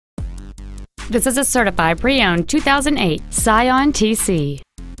This is a certified pre-owned 2008 Scion TC.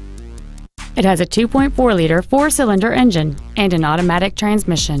 It has a 2.4-liter four-cylinder engine and an automatic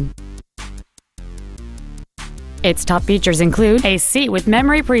transmission. Its top features include a seat with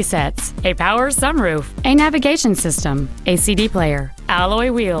memory presets, a power sunroof, a navigation system, a CD player, alloy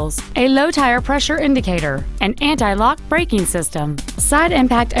wheels, a low tire pressure indicator, an anti-lock braking system, side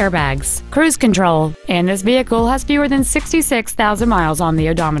impact airbags, cruise control, and this vehicle has fewer than 66,000 miles on the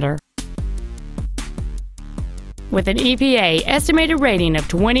odometer. With an EPA estimated rating of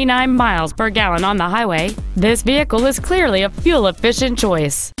 29 miles per gallon on the highway, this vehicle is clearly a fuel-efficient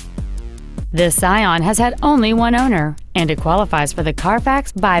choice. This Scion has had only one owner, and it qualifies for the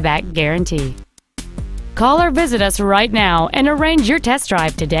Carfax buyback guarantee. Call or visit us right now and arrange your test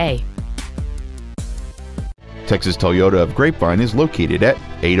drive today. Texas Toyota of Grapevine is located at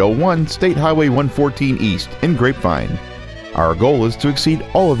 801 State Highway 114 East in Grapevine. Our goal is to exceed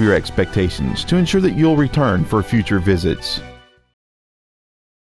all of your expectations to ensure that you'll return for future visits.